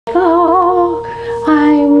Oh,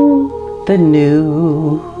 I'm the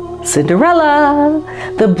new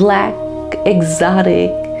Cinderella, the black,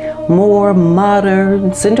 exotic, more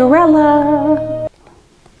modern Cinderella.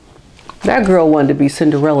 That girl wanted to be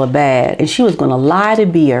Cinderella bad, and she was gonna lie to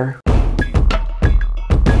be her.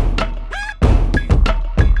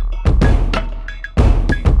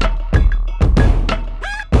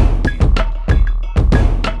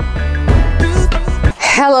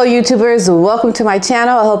 Hello YouTubers, welcome to my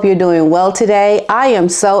channel. I hope you're doing well today. I am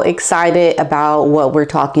so excited about what we're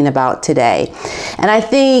talking about today. And I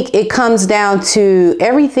think it comes down to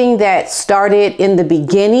everything that started in the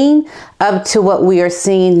beginning up to what we are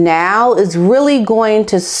seeing now is really going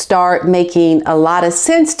to start making a lot of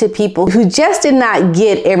sense to people who just did not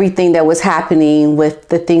get everything that was happening with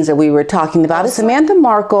the things that we were talking about. Samantha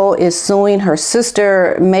Markle is suing her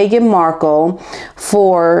sister Meghan Markle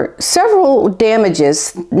for several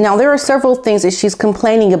damages. Now there are several things that she's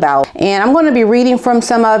complaining about, and I'm going to be reading from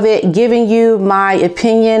some of it, giving you my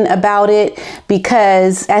opinion about it,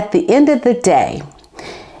 because at the end of the day,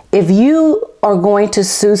 if you are going to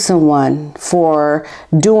sue someone for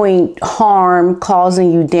doing harm,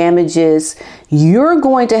 causing you damages, you're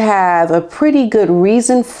going to have a pretty good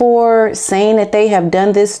reason for saying that they have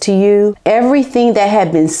done this to you. Everything that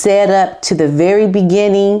had been said up to the very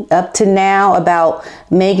beginning, up to now, about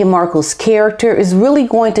Meghan Markle's character is really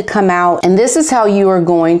going to come out. And this is how you are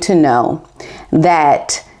going to know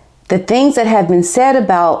that the things that have been said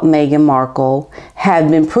about Meghan Markle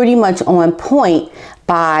have been pretty much on point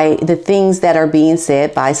by the things that are being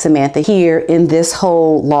said by Samantha here in this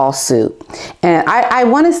whole lawsuit. And I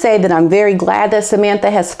want to say that I'm very glad that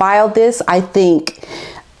Samantha has filed this. I think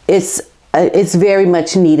it's very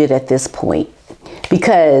much needed at this point,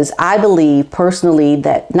 because I believe personally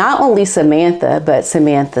that not only Samantha, but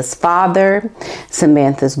Samantha's father,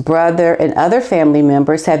 Samantha's brother, and other family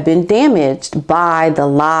members have been damaged by the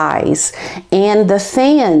lies and the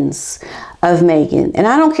fans of Meghan. And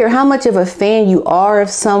I don't care how much of a fan you are of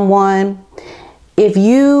someone, if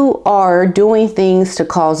you are doing things to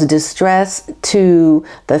cause distress to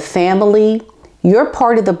the family, you're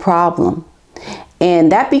part of the problem.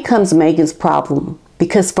 And that becomes Meghan's problem,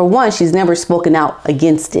 because for one, she's never spoken out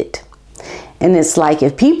against it. And it's like,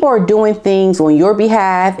 if people are doing things on your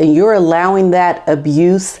behalf and you're allowing that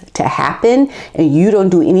abuse to happen and you don't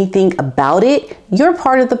do anything about it, you're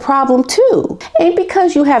part of the problem too. And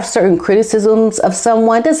because you have certain criticisms of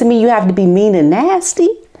someone doesn't mean you have to be mean and nasty.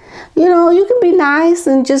 You know, you can be nice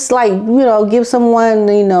and just like, give someone,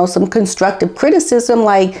 some constructive criticism,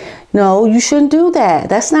 like, no, you shouldn't do that.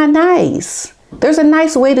 That's not nice. There's a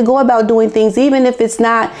nice way to go about doing things, even if it's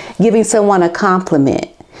not giving someone a compliment.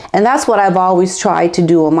 And that's what I've always tried to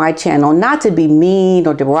do on my channel, not to be mean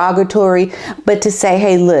or derogatory, but to say,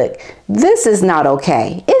 hey, look, this is not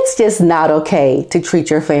okay. It's just not okay to treat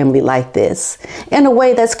your family like this in a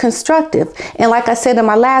way that's constructive. And like I said in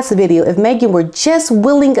my last video, if Meghan were just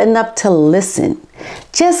willing enough to listen,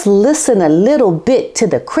 just listen a little bit to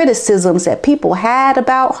the criticisms that people had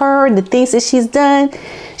about her and the things that she's done,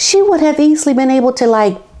 she would have easily been able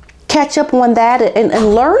to catch up on that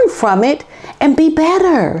and learn from it and be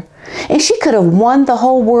better. And she could have won the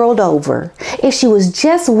whole world over if she was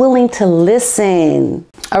just willing to listen.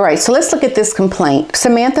 All right, so let's look at this complaint.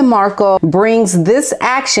 Samantha Markle brings this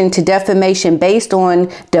action to defamation based on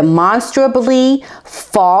demonstrably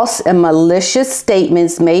false and malicious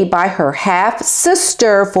statements made by her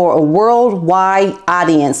half-sister for a worldwide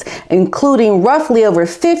audience, including roughly over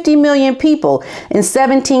 50 million people in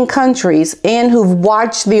 17 countries, and who've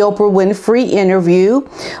watched the Oprah Winfrey interview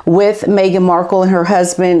with Meghan Markle and her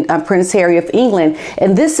husband, Prince Harry of England.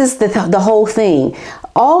 And this is the whole thing.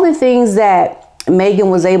 All the things that Meghan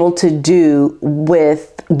was able to do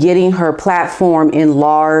with getting her platform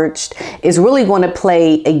enlarged is really going to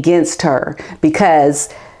play against her, because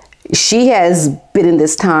she has been in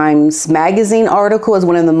this Times Magazine article as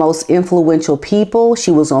one of the most influential people.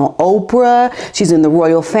 She was on Oprah. She's in the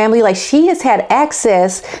royal family. Like, she has had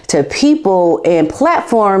access to people and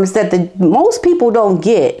platforms that most people don't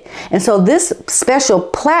get. And so this special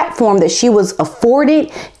platform that she was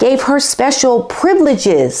afforded gave her special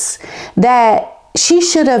privileges that she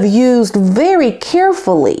should have used very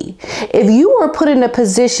carefully. If you were put in a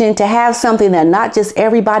position to have something that not just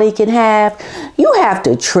everybody can have, you have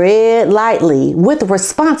to tread lightly with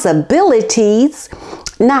responsibilities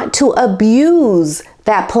not to abuse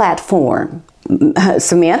that platform.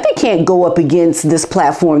 Samantha can't go up against this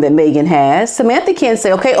platform that Meghan has. Samantha can't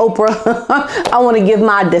say, okay, Oprah, I want to give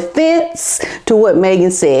my defense to what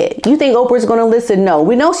Meghan said. You think Oprah's going to listen? No,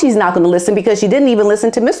 we know she's not going to listen because she didn't even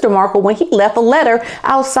listen to Mr. Markle when he left a letter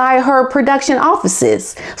outside her production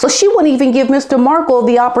offices. So she wouldn't even give Mr. Markle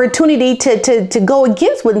the opportunity to go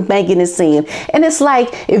against what Meghan is saying. And it's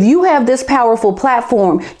like, if you have this powerful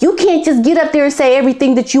platform, you can't just get up there and say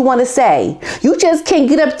everything that you want to say. You just can't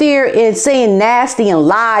get up there and saying nasty and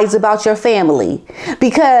lies about your family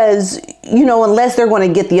because, you know, unless they're going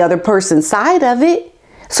to get the other person's side of it.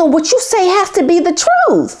 So what you say has to be the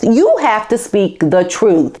truth. You have to speak the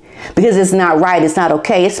truth because it's not right. It's not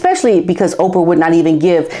okay, especially because Oprah would not even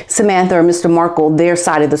give Samantha or Mr. Markle their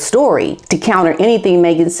side of the story to counter anything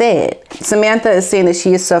Meghan said. Samantha is saying that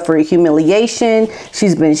she has suffered humiliation.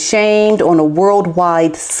 She's been shamed on a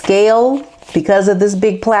worldwide scale because of this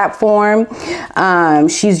big platform.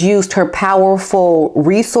 She's used her powerful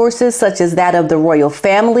resources, such as that of the royal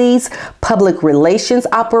families, public relations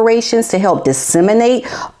operations, to help disseminate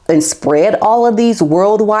and spread all of these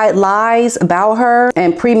worldwide lies about her,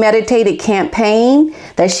 and premeditated campaign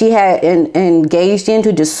that she had engaged in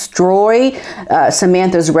to destroy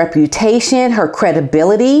Samantha's reputation, her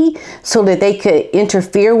credibility, so that they could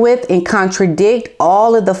interfere with and contradict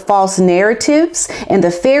all of the false narratives and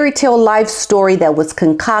the fairy tale life story that was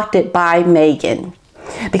concocted by Meghan.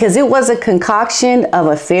 Because it was a concoction of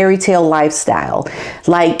a fairy tale lifestyle.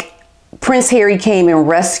 Like Prince Harry came and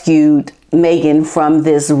rescued Meghan from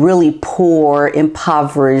this really poor,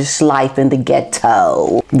 impoverished life in the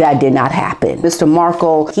ghetto. That did not happen. Mr.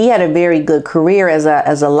 Markle, he had a very good career as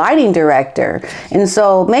a lighting director. And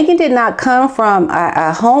so Meghan did not come from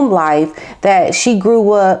a home life that she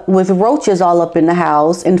grew up with roaches all up in the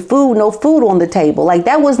house and no food on the table. Like,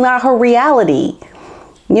 that was not her reality.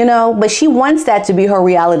 You know, but she wants that to be her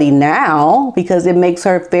reality now because it makes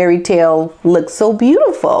her fairy tale look so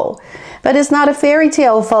beautiful. But it's not a fairy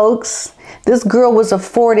tale, folks. This girl was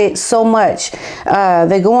afforded so much.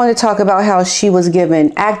 They go on to talk about how she was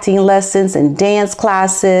given acting lessons and dance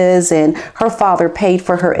classes, and her father paid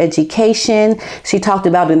for her education. She talked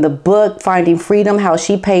about in the book, Finding Freedom, how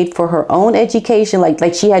she paid for her own education,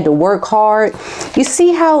 like she had to work hard. You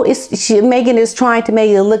see how Meghan is trying to make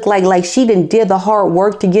it look like she did the hard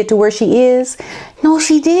work to get to where she is? No,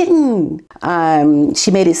 she didn't.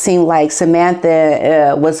 She made it seem like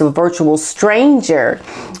Samantha was a virtual stranger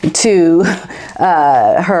to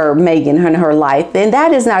Meghan and her life. And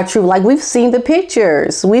that is not true. Like, we've seen the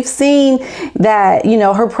pictures. We've seen that, you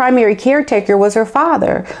know, her primary caretaker was her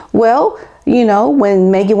father. Well, you know,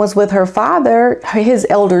 when Meghan was with her father, his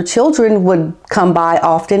elder children would come by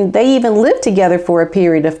often. They even lived together for a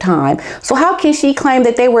period of time. So how can she claim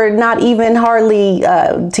that they were not even hardly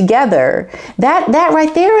together? That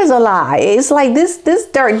right there is a lie. It's like this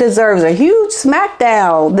dirt deserves a huge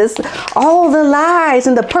smackdown. All the lies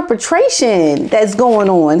and the perpetration that's going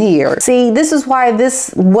on here. See, this is why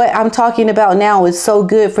what I'm talking about now is so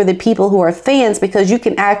good for the people who are fans, because you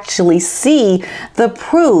can actually see the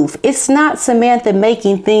proof. It's not Samantha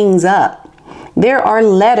making things up. There are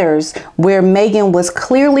letters where Meghan was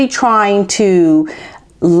clearly trying to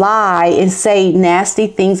lie and say nasty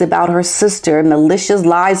things about her sister, malicious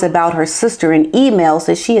lies about her sister, in emails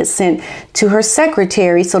that she had sent to her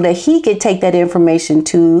secretary so that he could take that information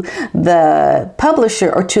to the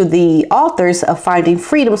publisher or to the authors of Finding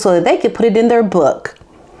Freedom so that they could put it in their book.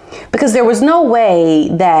 Because there was no way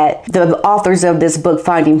that the authors of this book,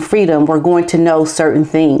 Finding Freedom, were going to know certain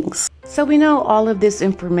things. So we know all of this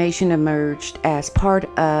information emerged as part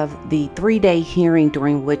of the 3-day hearing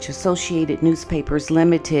during which Associated Newspapers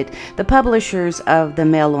Limited, the publishers of the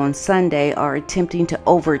Mail on Sunday, are attempting to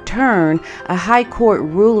overturn a high court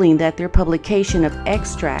ruling that their publication of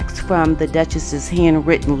extracts from the Duchess's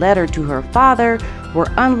handwritten letter to her father were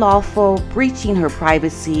unlawful, breaching her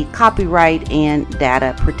privacy, copyright, and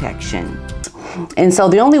data protection. And so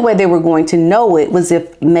the only way they were going to know it was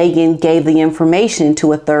if Meghan gave the information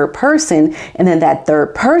to a third person, and then that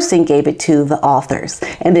third person gave it to the authors.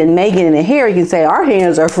 And then Meghan and Harry can say, our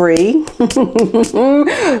hands are free.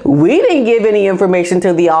 We didn't give any information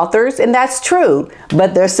to the authors, and that's true.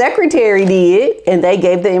 But their secretary did, and they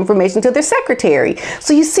gave the information to their secretary.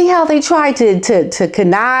 So you see how they try to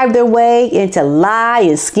connive their way and to lie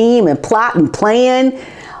and scheme and plot and plan.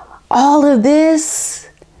 All of this.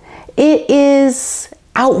 It is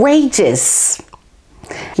outrageous.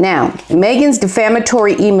 Now, Meghan's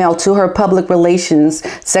defamatory email to her public relations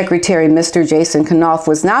secretary, Mr. Jason Kanoff,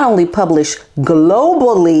 was not only published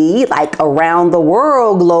globally, like around the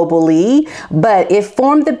world globally, but it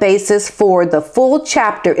formed the basis for the full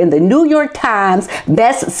chapter in the New York Times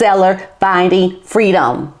bestseller, Finding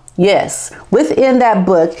Freedom. Yes, within that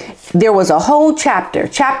book, there was a whole chapter,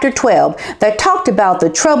 chapter 12, that talked about the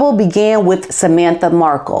trouble began with Samantha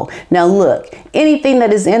Markle. Now look, anything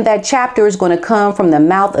that is in that chapter is going to come from the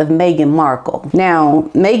mouth of Meghan Markle.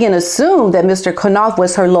 Now, Meghan assumed that Mr. Kanoff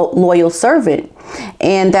was her loyal servant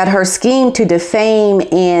and that her scheme to defame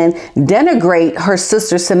and denigrate her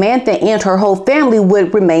sister Samantha and her whole family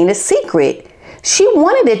would remain a secret. She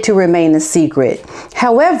wanted it to remain a secret.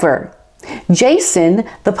 However, Jason,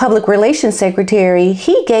 the public relations secretary,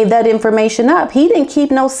 he gave that information up. He didn't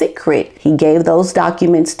keep no secret. He gave those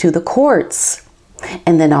documents to the courts.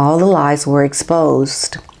 And then all the lies were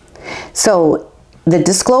exposed. So the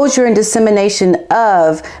disclosure and dissemination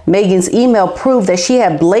of Meghan's email proved that she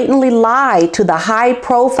had blatantly lied to the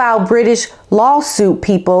high-profile British lawsuit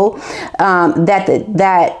people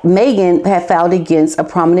that Meghan had filed against a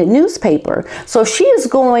prominent newspaper. So if she is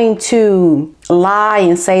going to lie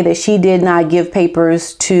and say that she did not give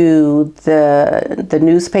papers to the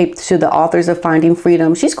newspaper, to the authors of Finding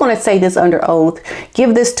Freedom, she's going to say this under oath,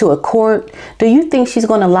 give this to a court. Do you think she's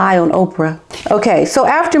going to lie on Oprah? Okay, so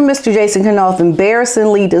after Mr. Jason Kanoff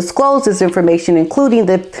embarrassingly disclosed this information, including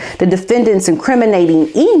the defendant's incriminating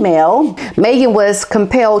email, Meghan was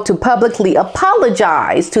compelled to publicly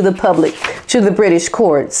apologize to the public, to the British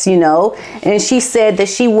courts, you know, and she said that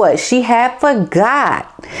she had forgot.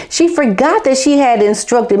 She forgot that she had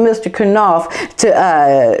instructed Mr. Kanoff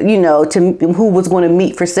who was going to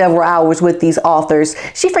meet for several hours with these authors.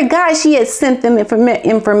 She forgot she had sent them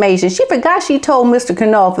information. She forgot she told Mr.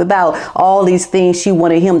 Kanoff about all these things she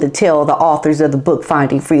wanted him to tell the authors of the book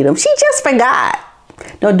Finding Freedom. She just forgot.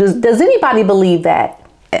 Now, does anybody believe that?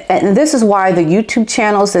 And this is why the YouTube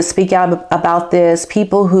channels that speak out about this,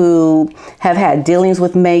 people who have had dealings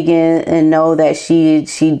with Meghan and know that she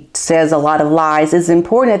says a lot of lies, it's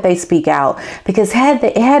important that they speak out, because had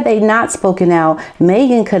they not spoken out,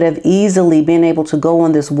 Meghan could have easily been able to go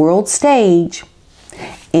on this world stage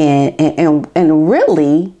and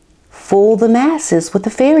really fool the masses with the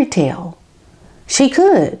fairy tale. She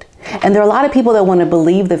could. And there are a lot of people that want to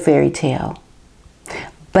believe the fairy tale.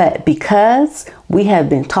 But because we have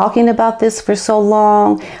been talking about this for so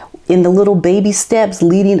long, in the little baby steps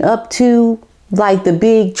leading up to like the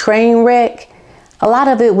big train wreck, a lot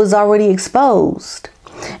of it was already exposed.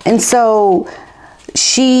 And so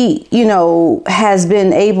she, you know, has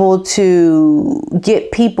been able to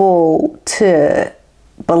get people to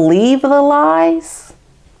believe the lies,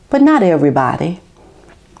 but not everybody.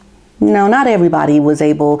 No, not everybody was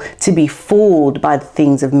able to be fooled by the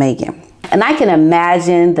things of Meghan. And I can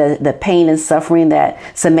imagine the pain and suffering that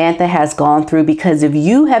Samantha has gone through, because if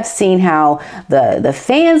you have seen how the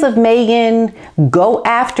fans of Meghan go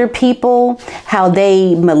after people, how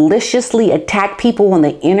they maliciously attack people on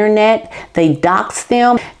the internet, they dox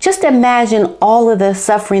them. Just imagine all of the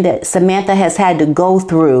suffering that Samantha has had to go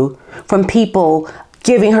through from people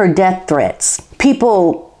giving her death threats,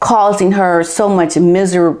 people causing her so much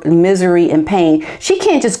misery and pain. She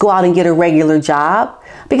can't just go out and get a regular job,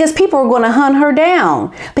 because people are going to hunt her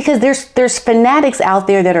down, because there's fanatics out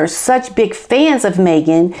there that are such big fans of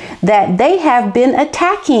Meghan that they have been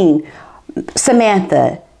attacking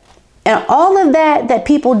Samantha. And all of that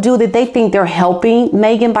people do, that they think they're helping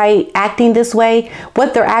Meghan by acting this way,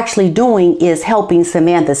 what they're actually doing is helping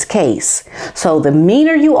Samantha's case. So the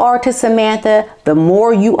meaner you are to Samantha, the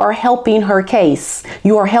more you are helping her case.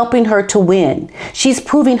 You are helping her to win. She's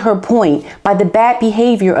proving her point by the bad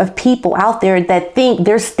behavior of people out there that think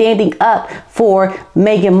they're standing up for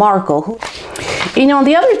Meghan Markle. You know,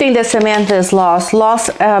 the other thing that Samantha has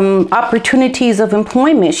lost opportunities of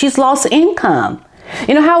employment. She's lost income.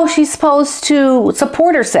 You know, how is she supposed to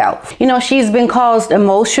support herself? You know, she's been caused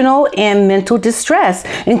emotional and mental distress,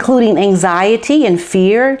 including anxiety and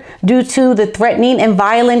fear due to the threatening and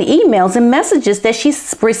violent emails and messages that she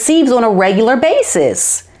receives on a regular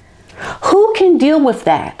basis. Who can deal with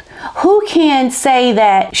that? Who can say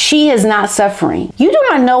that she is not suffering? You do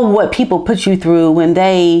not know what people put you through when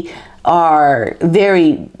they are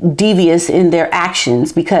very devious in their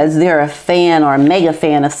actions because they're a fan or a mega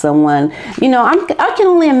fan of someone. You know, I can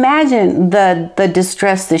only imagine the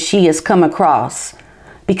distress that she has come across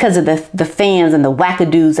because of the fans and the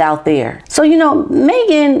wackadoos out there. So, you know,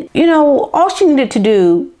 Meghan, you know, all she needed to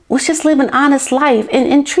do was just live an honest life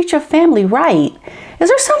and treat your family right. Is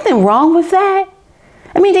there something wrong with that?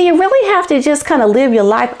 I mean, do you really have to just kind of live your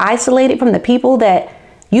life isolated from the people that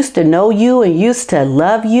used to know you and used to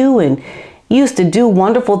love you and used to do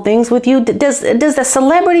wonderful things with you? Does the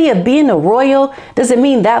celebrity of being a royal, does it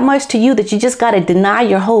mean that much to you that you just got to deny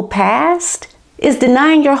your whole past? Is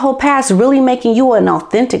denying your whole past really making you an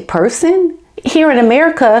authentic person? Here in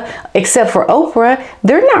America, except for Oprah,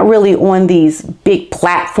 they're not really on these big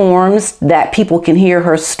platforms that people can hear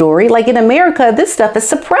her story. Like in America, this stuff is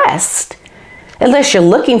suppressed unless you're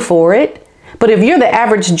looking for it. But if you're the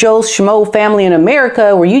average Joe Schmo family in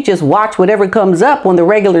America, where you just watch whatever comes up on the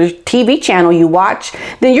regular TV channel you watch,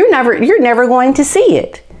 then you're never going to see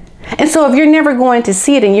it. And so if you're never going to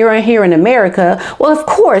see it and you're here in America, well, of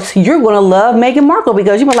course, you're going to love Meghan Markle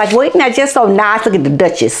because you're like, well, isn't that just so nice? Look at the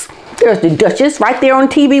Duchess. There's the Duchess right there on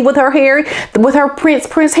TV with her Harry, with her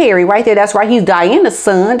Prince Harry right there. That's right. He's Diana's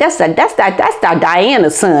son. That's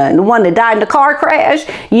Diana's son. The one that died in the car crash.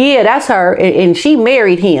 Yeah, that's her. And she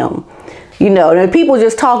married him. You know, and people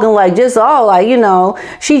just talking like just all like, you know,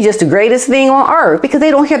 she's just the greatest thing on earth because they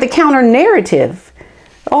don't hear the counter narrative.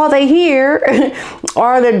 All they hear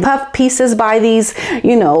are the puff pieces by these,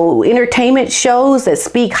 you know, entertainment shows that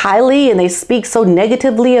speak highly and they speak so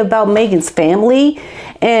negatively about Meghan's family.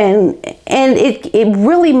 And it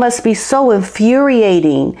really must be so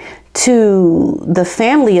infuriating to the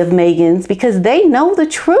family of Meghan's because they know the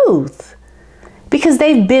truth. Because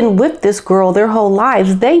they've been with this girl their whole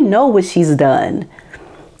lives. They know what she's done.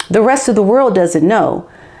 The rest of the world doesn't know.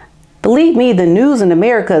 Believe me, the news in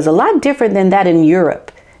America is a lot different than that in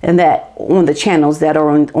Europe and that on the channels that are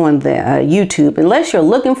on the YouTube. Unless you're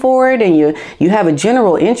looking for it and you have a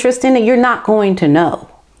general interest in it, you're not going to know.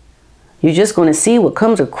 You're just going to see what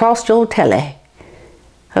comes across your telly.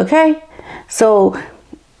 Okay? So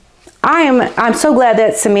I'm so glad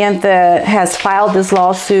that Samantha has filed this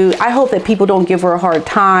lawsuit. I hope that people don't give her a hard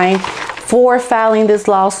time for filing this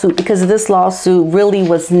lawsuit because this lawsuit really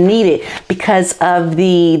was needed because of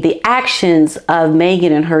the actions of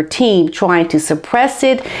Meghan and her team trying to suppress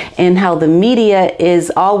it and how the media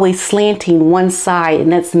is always slanting one side,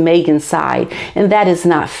 and that's Meghan's side, and that is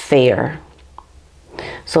not fair.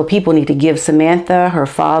 So people need to give Samantha, her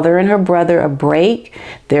father, and her brother a break.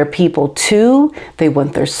 They're people too. They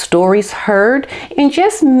want their stories heard. And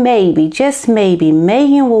just maybe,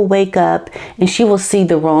 Meghan will wake up and she will see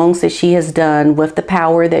the wrongs that she has done with the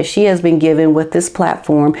power that she has been given with this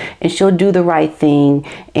platform. And she'll do the right thing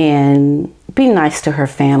and be nice to her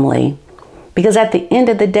family. Because at the end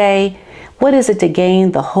of the day, what is it to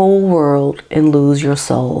gain the whole world and lose your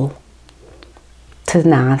soul? To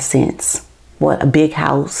nonsense. What, a big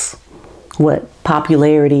house? What,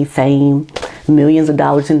 popularity, fame, millions of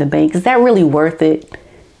dollars in the bank? Is that really worth it?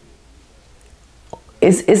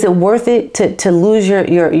 Is it worth it to lose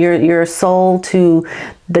your soul to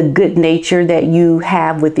the good nature that you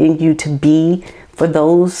have within you to be for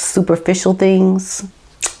those superficial things?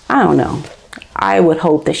 I don't know. I would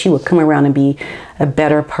hope that she would come around and be a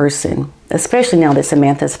better person, especially now that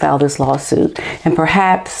Samantha's filed this lawsuit. And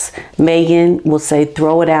perhaps Meghan will say,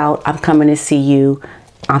 throw it out. I'm coming to see you.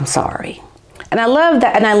 I'm sorry. And I love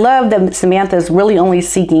that. And I love that Samantha is really only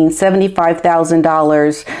seeking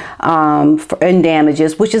 $75,000 in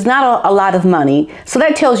damages, which is not a lot of money. So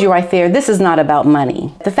that tells you right there, this is not about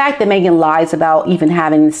money. The fact that Meghan lies about even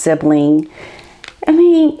having a sibling. I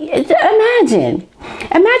mean, imagine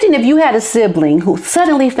if you had a sibling who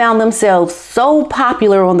suddenly found themselves so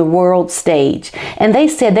popular on the world stage and they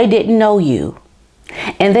said they didn't know you.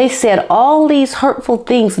 And they said all these hurtful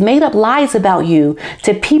things, made up lies about you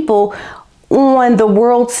to people on the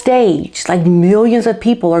world stage. Like millions of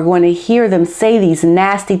people are going to hear them say these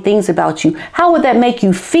nasty things about you. How would that make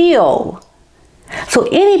you feel? So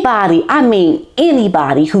anybody, I mean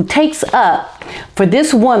anybody who takes up for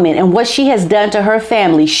this woman and what she has done to her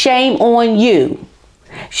family, shame on you.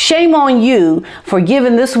 Shame on you for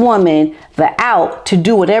giving this woman the out to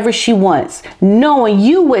do whatever she wants, knowing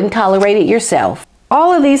you wouldn't tolerate it yourself.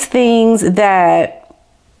 All of these things that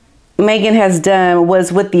Meghan has done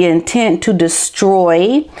was with the intent to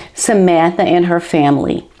destroy Samantha and her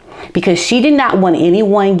family, because she did not want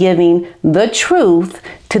anyone giving the truth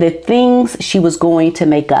to the things she was going to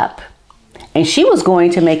make up. And she was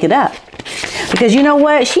going to make it up. Because you know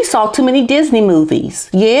what? She saw too many Disney movies.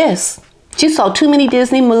 Yes. She saw too many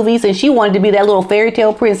Disney movies and she wanted to be that little fairy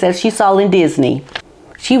tale princess she saw in Disney.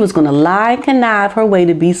 She was going to lie and connive her way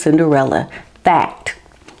to be Cinderella. Fact.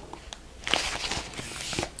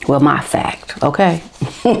 Well, my fact. Okay.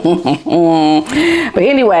 But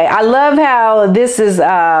anyway, I love how this is,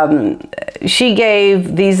 she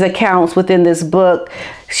gave these accounts within this book.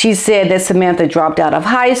 She said that Samantha dropped out of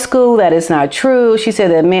high school. That is not true. She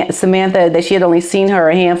said that Samantha, that she had only seen her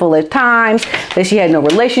a handful of times, that she had no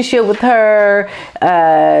relationship with her.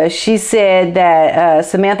 She said that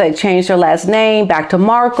Samantha had changed her last name back to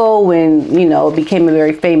Markle when, you know, it became a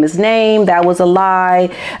very famous name. That was a lie.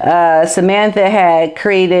 Samantha had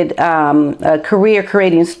created a career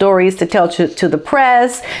creating stories to tell to the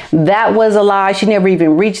press. That was a lie. She never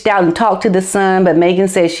even reached out and talked to the Sun, but Meghan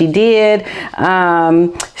says she did.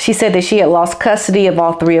 She said that she had lost custody of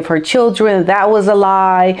all 3 of her children. That was a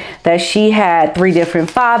lie. That she had 3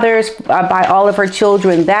 different fathers by all of her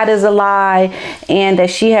children. That is a lie. And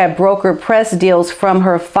that she had brokered press deals from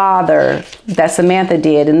her father, that Samantha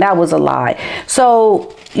did, and that was a lie.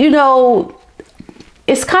 So, you know,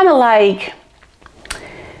 it's kind of like,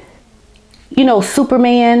 you know,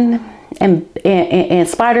 Superman and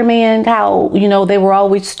Spider-Man, how, you know, they were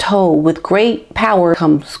always told with great power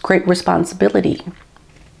comes great responsibility.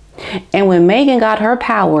 And when Meghan got her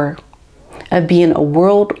power of being a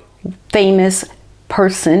world famous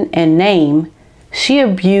person and name, she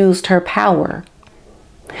abused her power.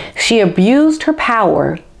 She abused her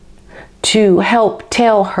power to help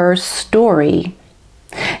tell her story.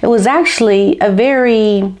 It was actually a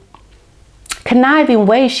very conniving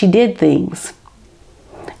way she did things.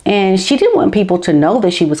 And she didn't want people to know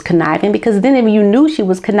that she was conniving, because then if you knew she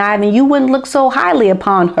was conniving, you wouldn't look so highly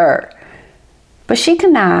upon her. But she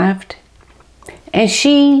connived, and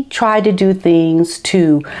she tried to do things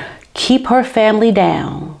to keep her family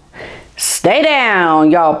down. Stay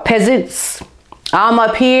down, y'all peasants. I'm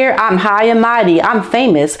up here, I'm high and mighty, I'm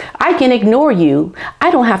famous. I can ignore you.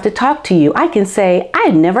 I don't have to talk to you. I can say, I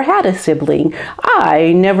never had a sibling.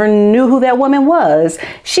 I never knew who that woman was.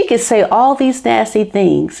 She could say all these nasty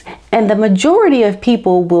things, and the majority of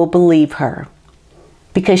people will believe her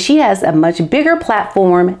because she has a much bigger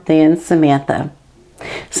platform than Samantha.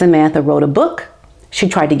 Samantha wrote a book. She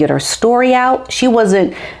tried to get her story out. She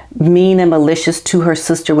wasn't mean and malicious to her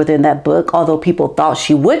sister within that book, although people thought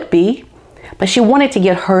she would be. But she wanted to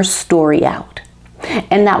get her story out.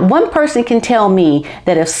 And not one person can tell me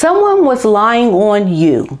that if someone was lying on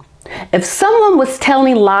you, if someone was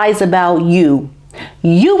telling lies about you,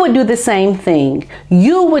 you would do the same thing.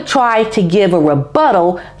 You would try to give a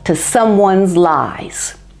rebuttal to someone's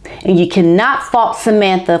lies. And you cannot fault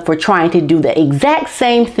Samantha for trying to do the exact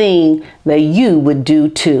same thing that you would do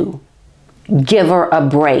too. Give her a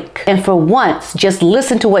break. And for once, just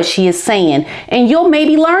listen to what she is saying, and you'll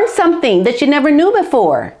maybe learn something that you never knew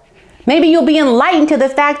before. Maybe you'll be enlightened to the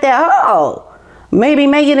fact that, oh, maybe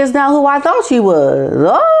Meghan is not who I thought she was.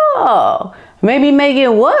 Oh, maybe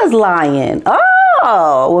Meghan was lying.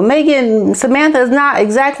 Oh, well, Samantha is not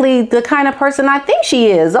exactly the kind of person I think she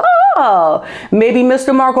is. Oh, maybe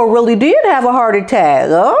Mr. Markle really did have a heart attack.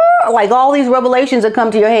 Oh, like all these revelations that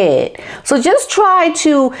come to your head. So just try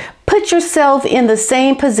to put yourself in the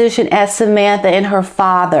same position as Samantha and her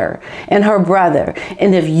father and her brother.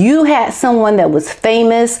 And if you had someone that was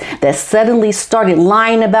famous that suddenly started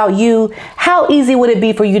lying about you, how easy would it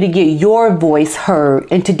be for you to get your voice heard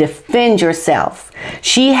and to defend yourself?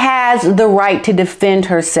 She has the right to defend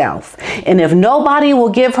herself. And if nobody will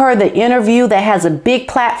give her the interview that has a big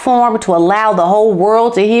platform to allow the whole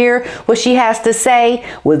world to hear what she has to say,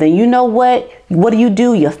 well, then you know what? What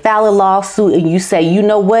do? You file a lawsuit and you say, you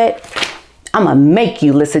know what? I'm gonna make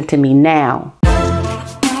you listen to me now.